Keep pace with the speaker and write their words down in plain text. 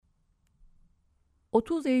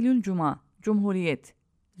30 Eylül Cuma, Cumhuriyet,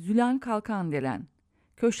 Zülal Kalkandelen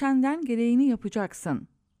Köşenden gereğini yapacaksın.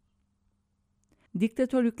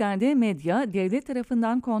 Diktatörlüklerde medya devlet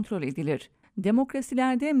tarafından kontrol edilir.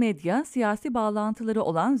 Demokrasilerde medya siyasi bağlantıları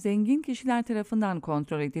olan zengin kişiler tarafından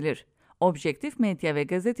kontrol edilir. Objektif medya ve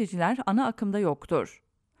gazeteciler ana akımda yoktur.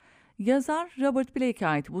 Yazar Robert Blake'e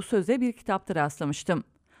ait bu söze bir kitapta rastlamıştım.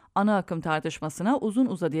 Ana akım tartışmasına uzun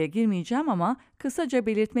uzadıya girmeyeceğim ama kısaca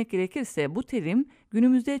belirtmek gerekirse bu terim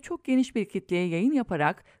günümüzde çok geniş bir kitleye yayın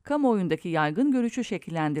yaparak kamuoyundaki yaygın görüşü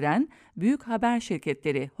şekillendiren büyük haber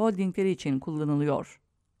şirketleri, holdingleri için kullanılıyor.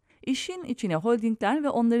 İşin içine holdingler ve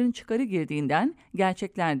onların çıkarı girdiğinden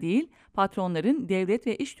gerçekler değil, patronların devlet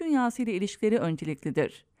ve iş dünyası ile ilişkileri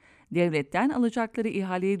önceliklidir. Devletten alacakları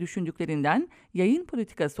ihaleyi düşündüklerinden yayın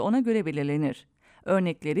politikası ona göre belirlenir.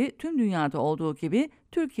 Örnekleri tüm dünyada olduğu gibi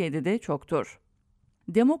Türkiye'de de çoktur.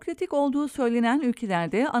 Demokratik olduğu söylenen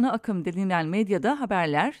ülkelerde ana akım denilen medyada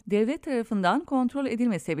haberler devlet tarafından kontrol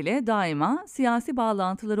edilmese bile daima siyasi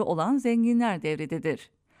bağlantıları olan zenginler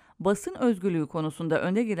devrededir. Basın özgürlüğü konusunda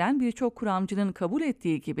önde gelen birçok kuramcının kabul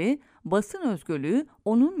ettiği gibi basın özgürlüğü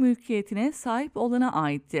onun mülkiyetine sahip olana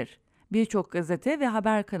aittir. Birçok gazete ve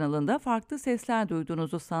haber kanalında farklı sesler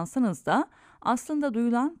duyduğunuzu sansanız da aslında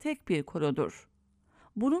duyulan tek bir korodur.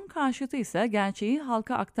 Bunun karşıtı ise gerçeği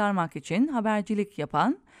halka aktarmak için habercilik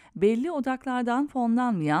yapan, belli odaklardan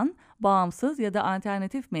fonlanmayan, bağımsız ya da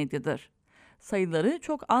alternatif medyadır. Sayıları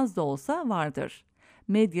çok az da olsa vardır.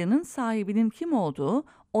 Medyanın sahibinin kim olduğu,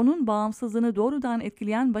 onun bağımsızlığını doğrudan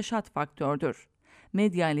etkileyen başat faktördür.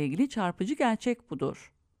 Medya ile ilgili çarpıcı gerçek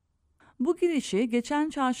budur. Bu girişi geçen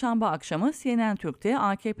çarşamba akşamı CNN Türk'te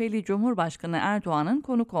AKP'li Cumhurbaşkanı Erdoğan'ın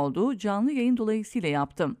konuk olduğu canlı yayın dolayısıyla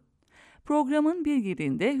yaptım. Programın bir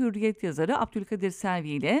yerinde Hürriyet yazarı Abdülkadir Selvi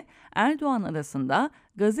ile Erdoğan arasında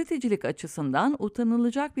gazetecilik açısından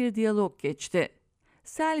utanılacak bir diyalog geçti.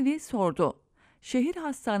 Selvi sordu. Şehir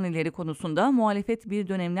hastaneleri konusunda muhalefet bir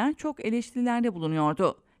dönemler çok eleştirilerde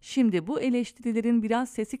bulunuyordu. Şimdi bu eleştirilerin biraz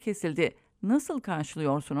sesi kesildi. Nasıl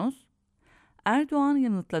karşılıyorsunuz? Erdoğan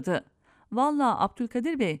yanıtladı. Vallahi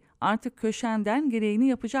Abdülkadir Bey artık köşenden gereğini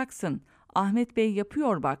yapacaksın. Ahmet Bey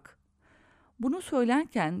yapıyor bak. Bunu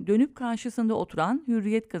söylerken dönüp karşısında oturan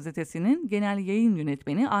Hürriyet gazetesinin genel yayın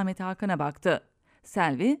yönetmeni Ahmet Hakan'a baktı.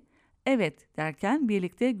 Selvi, evet derken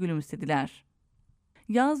birlikte gülümsediler.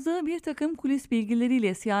 Yazdığı bir takım kulis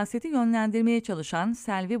bilgileriyle siyaseti yönlendirmeye çalışan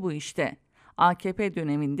Selvi bu işte. AKP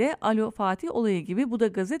döneminde Alo Fatih olayı gibi bu da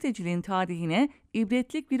gazeteciliğin tarihine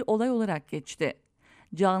ibretlik bir olay olarak geçti.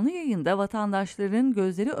 Canlı yayında vatandaşların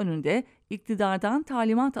gözleri önünde iktidardan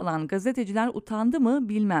talimat alan gazeteciler utandı mı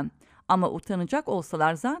bilmem. Ama utanacak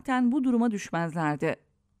olsalar zaten bu duruma düşmezlerdi.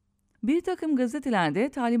 Bir takım gazetelerde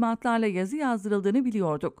talimatlarla yazı yazdırıldığını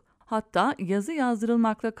biliyorduk. Hatta yazı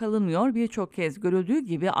yazdırılmakla kalınmıyor, birçok kez görüldüğü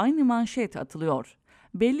gibi aynı manşet atılıyor.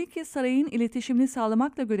 Belli ki sarayın iletişimini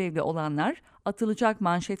sağlamakla görevli olanlar atılacak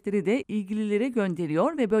manşetleri de ilgililere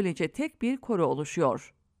gönderiyor ve böylece tek bir koro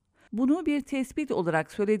oluşuyor. Bunu bir tespit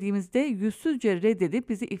olarak söylediğimizde yüzsüzce reddedip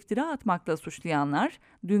bizi iftira atmakla suçlayanlar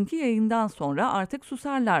dünkü yayından sonra artık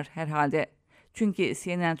susarlar herhalde. Çünkü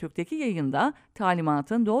CNN Türk'teki yayında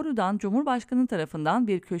talimatın doğrudan Cumhurbaşkanı tarafından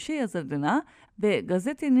bir köşe yazarına ve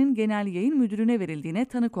gazetenin genel yayın müdürüne verildiğine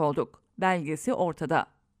tanık olduk. Belgesi ortada.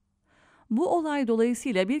 Bu olay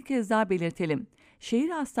dolayısıyla bir kez daha belirtelim. Şehir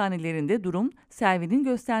hastanelerinde durum Selvi'nin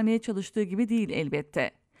göstermeye çalıştığı gibi değil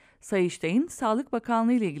elbette. Sayıştay'ın Sağlık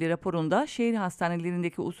Bakanlığı ile ilgili raporunda şehir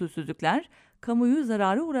hastanelerindeki usulsüzlükler, kamuyu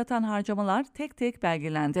zarara uğratan harcamalar tek tek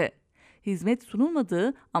belgelendi. Hizmet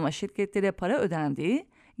sunulmadığı ama şirketlere para ödendiği,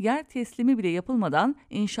 yer teslimi bile yapılmadan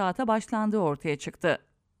inşaata başlandığı ortaya çıktı.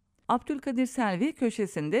 Abdülkadir Selvi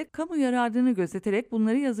köşesinde kamu yararını gözeterek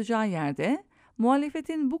bunları yazacağı yerde,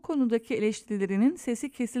 muhalefetin bu konudaki eleştirilerinin sesi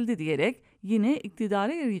kesildi diyerek yine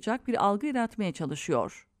iktidara yarayacak bir algı yaratmaya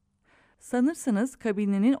çalışıyor. Sanırsınız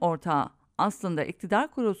kabinenin ortağı, aslında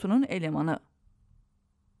iktidar korosunun elemanı.